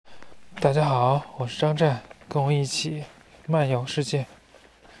大家好，我是张震，跟我一起漫游世界。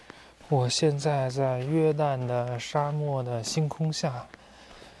我现在在约旦的沙漠的星空下，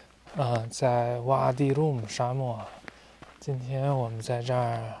在瓦迪鲁姆沙漠。今天我们在这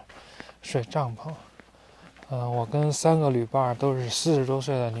儿睡帐篷。我跟3个旅伴都是40多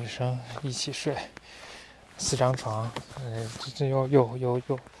岁的女生一起睡，4张床。这又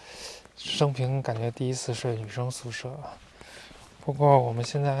生平感觉第一次睡女生宿舍。不过我们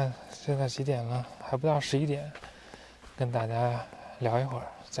现在几点了？还不到11点，跟大家聊一会儿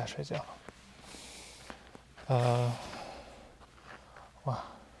再睡觉。哇，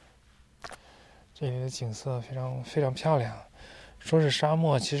这里的景色非常非常漂亮。说是沙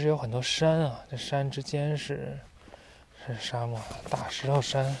漠，其实有很多山啊，这山之间是沙漠，大石头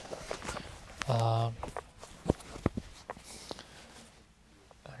山。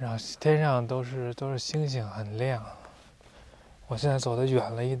然后天上都是星星，很亮。我现在走得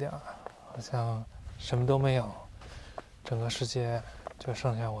远了一点，好像什么都没有，整个世界就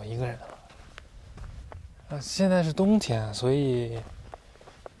剩下我一个人了。现在是冬天，所以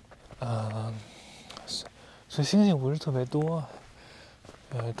星星不是特别多。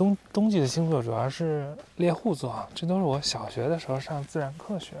冬季的星座主要是猎户座，这都是我小学的时候上自然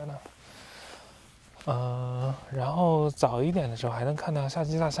课学的。然后早一点的时候还能看到夏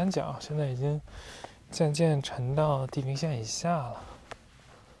季大三角，现在已经渐渐沉到地平线以下了。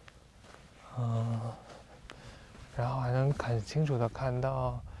然后还能很清楚的看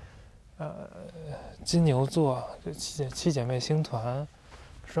到金牛座，这七姐妹星团，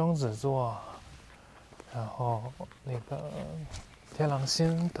双子座，然后那个天狼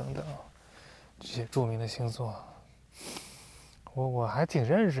星等等这些著名的星座。我还挺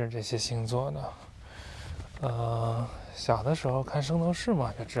认识这些星座的。小的时候看圣斗士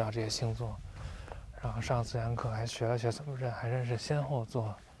嘛，就知道这些星座，然后上自然课还学了学怎么认，还认识先后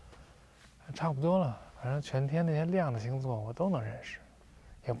座，差不多了。反正全天那些亮的星座我都能认识，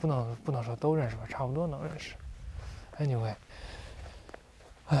也不能说都认识吧，差不多能认识。Anyway，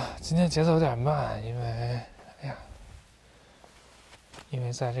 今天节奏有点慢，因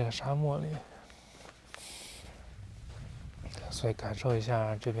为在这个沙漠里，所以感受一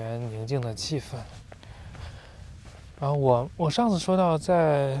下这边宁静的气氛。然后我上次说到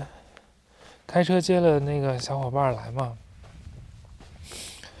在开车接了那个小伙伴来嘛，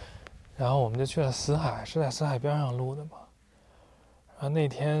然后我们就去了死海，是在死海边上录的嘛。然后那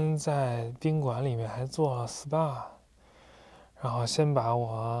天在宾馆里面还做了 SPA， 然后先把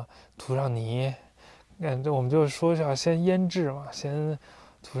我涂上泥，我们就说是要先腌制嘛，先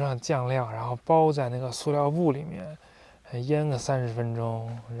涂上酱料，然后包在那个塑料布里面，腌个30分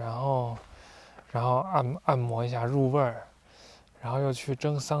钟，然后按摩一下入味儿，然后又去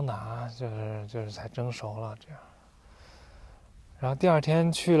蒸桑拿，就是才蒸熟了这样。然后第二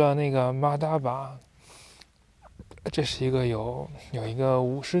天去了那个马达巴，这是一个有一个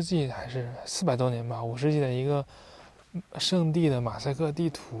5世纪还是400多年吧，5世纪的一个圣地的马赛克地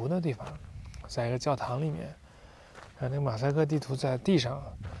图的地方，在一个教堂里面。然后那个马赛克地图在地上，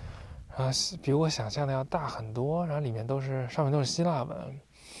然后比我想象的要大很多，然后里面上面都是希腊文，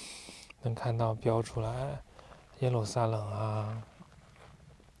能看到标出来耶路撒冷啊，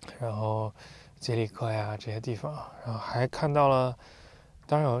然后杰里克呀这些地方，然后还看到了，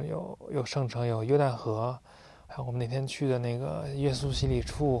当然有圣城，有约旦河，还有我们那天去的那个耶稣洗礼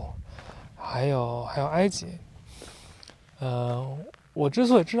处，还有埃及。我之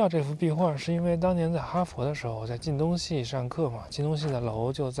所以知道这幅壁画，是因为当年在哈佛的时候，我在晋东系上课嘛，晋东系的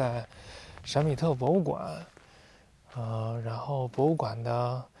楼就在闪米特博物馆，然后博物馆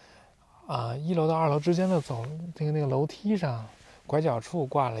的1楼到2楼之间的那个楼梯上，拐角处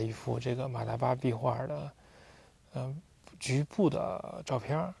挂了一幅这个马达巴壁画的局部的照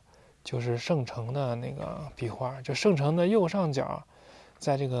片，就是圣城的那个壁画，就圣城的右上角，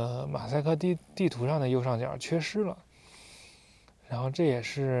在这个马赛克地图上的右上角缺失了。然后这也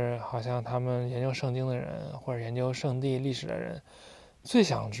是好像他们研究圣经的人或者研究圣地历史的人最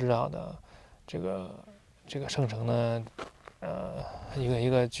想知道的这个圣城的一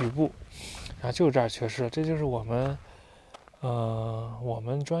个局部，然后就这儿缺失了。这就是我们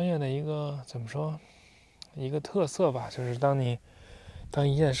专业的一个怎么说一个特色吧，就是当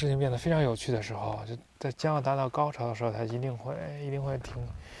一件事情变得非常有趣的时候，就在将要达到高潮的时候，它一定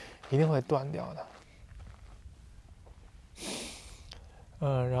会断掉的。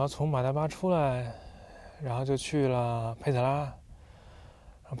然后从马达巴出来，然后就去了佩特拉。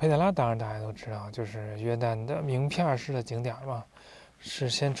佩特拉当然大家都知道，就是约旦的名片式的景点嘛，是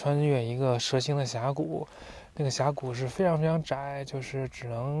先穿越一个蛇形的峡谷，那个峡谷是非常非常窄，就是只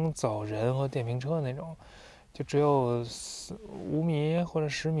能走人和电瓶车那种，就只有5米或者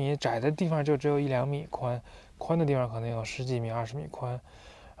10米，窄的地方就只有1-2米宽，宽的地方可能有10几米、20米宽，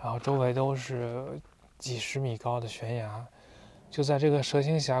然后周围都是几十米高的悬崖，就在这个蛇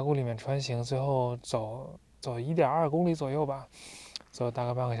形峡谷里面穿行，最后走1.2公里左右吧，走大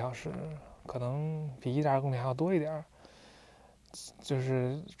概半个小时，可能比1.2公里还要多一点。就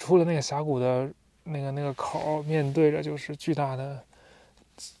是出了那个峡谷的那个口，面对着就是巨大的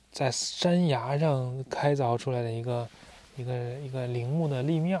在山崖上开凿出来的一个陵墓的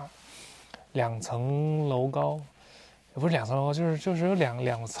立面，2层楼高，也不是2层楼高，就是有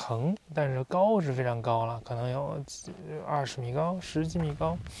两层，但是高是非常高了，可能有20米高、10几米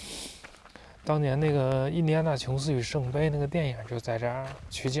高。当年那个《印第安纳琼斯与圣杯》那个电影就在这儿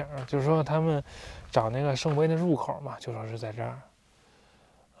取景，就是说他们找那个圣杯的入口嘛，就说是在这儿。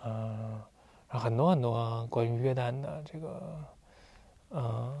然后很多很多关于约旦的这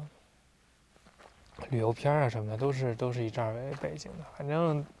个旅游片啊什么的，都是以这儿为背景的。反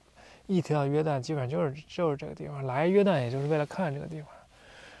正一提到约旦，基本上就是这个地方。来约旦也就是为了看这个地方。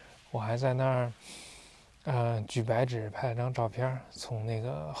我还在那儿举白纸拍了张照片，从那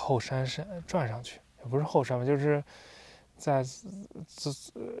个后山转上去，也不是后山吧，就是在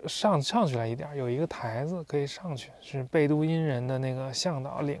上去了一点，有一个台子可以上去，是贝都因人的那个向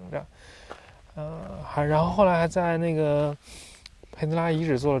导领着。然后后来还在那个佩德拉遗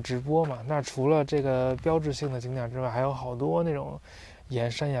址做了直播嘛。那除了这个标志性的景点之外，还有好多那种沿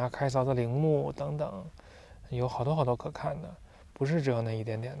山崖开凿的陵墓等等，有好多好多可看的，不是只有那一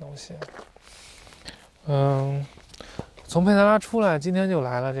点点东西。从佩德拉出来，今天就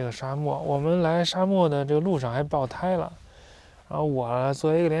来了这个沙漠。我们来沙漠的这个路上还爆胎了，然后我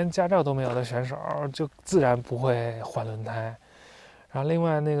作为一个连驾照都没有的选手，就自然不会换轮胎。然后另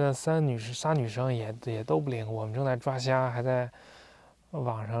外那个仨女生也都不灵，我们正在抓瞎，还在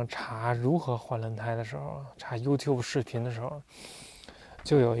网上查如何换轮胎的时候，查 YouTube 视频的时候，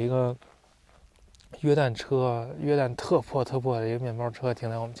就有一个约旦特破的一个面包车停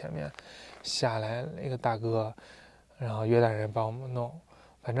在我们前面，下来一个大哥，然后约旦人帮我们弄，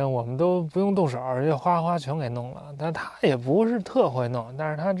反正我们都不用动手，人家哗全给弄了。但他也不是特会弄，但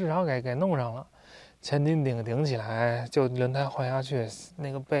是他至少给弄上了。前顶起来，就轮胎换下去，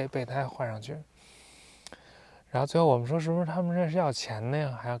那个备胎换上去。然后最后我们说，是不是他们这是要钱的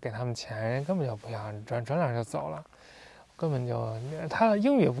呀？还要给他们钱，人家根本就不要，转脸就走了，根本就他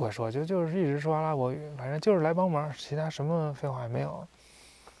英语也不会说，就是一直说阿拉伯语，反正就是来帮忙，其他什么废话也没有，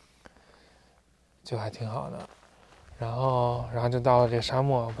就还挺好的。然后就到了这个沙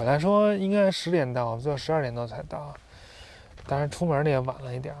漠，本来说应该10点到，我们最后12点多才到，当然出门的也晚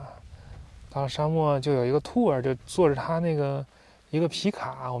了一点。到了沙漠就有一个 tour， 就坐着他那个一个皮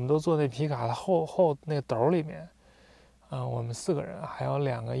卡，我们都坐那皮卡的后那个斗里面，我们4个人，还有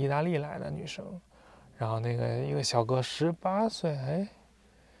2个意大利来的女生，然后那个一个小哥18岁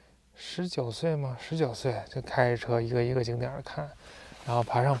，19岁吗？19岁就开着车一个景点看，然后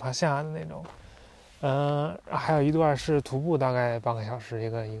爬上爬下的那种。还有一段是徒步，大概半个小时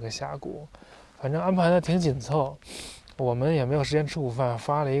一个峡谷，反正安排的挺紧凑。我们也没有时间吃午饭，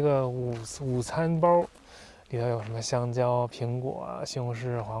发了一个午餐包，里头有什么香蕉、苹果、西红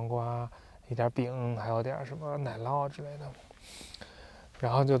柿、黄瓜，一点饼，还有点什么奶酪之类的。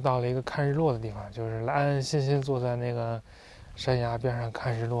然后就到了一个看日落的地方，就是安安心心坐在那个山崖边上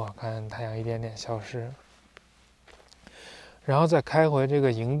看日落，看太阳一点点消失。然后再开回这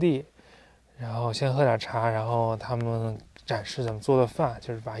个营地，然后先喝点茶，然后他们展示怎么做的饭，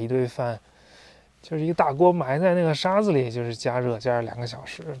就是把一堆饭，就是一个大锅埋在那个沙子里，就是加热2个小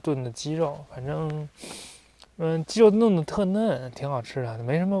时炖的鸡肉，反正鸡肉弄得特嫩，挺好吃的，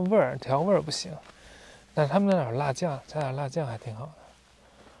没什么味儿，调味儿不行，但是他们那点辣酱，加点辣酱还挺好的。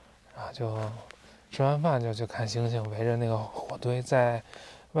然后就吃完饭就看星星，围着那个火堆，在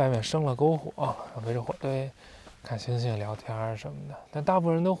外面生了篝火，围着火堆看星星聊天什么的。但大部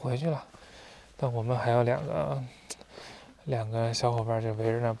分人都回去了，但我们还有两个小伙伴就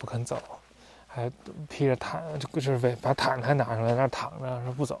围着那不肯走，还披着毯，就是把毯还拿出来那躺着，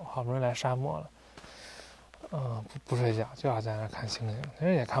说不走，好不容易来沙漠了，不睡觉，就要在那看星星，其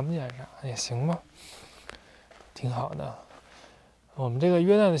实也看不见啥，也行吧，挺好的。我们这个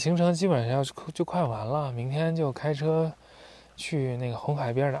约旦的行程基本上就快完了，明天就开车去那个红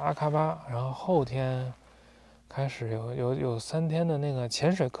海边的阿喀巴，然后后天开始有3天的那个潜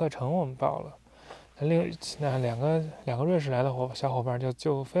水课程我们报了，那两个瑞士来的小伙伴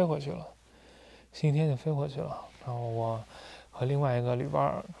就飞回去了，星期天就飞回去了。然后我和另外一个旅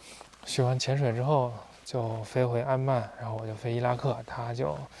伴学完潜水之后就飞回安曼，然后我就飞伊拉克，他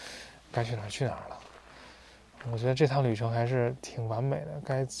就该去哪儿了。我觉得这趟旅程还是挺完美的，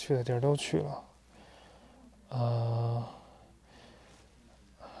该去的地儿都去了。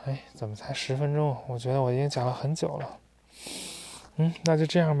怎么才10分钟？我觉得我已经讲了很久了。那就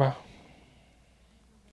这样吧。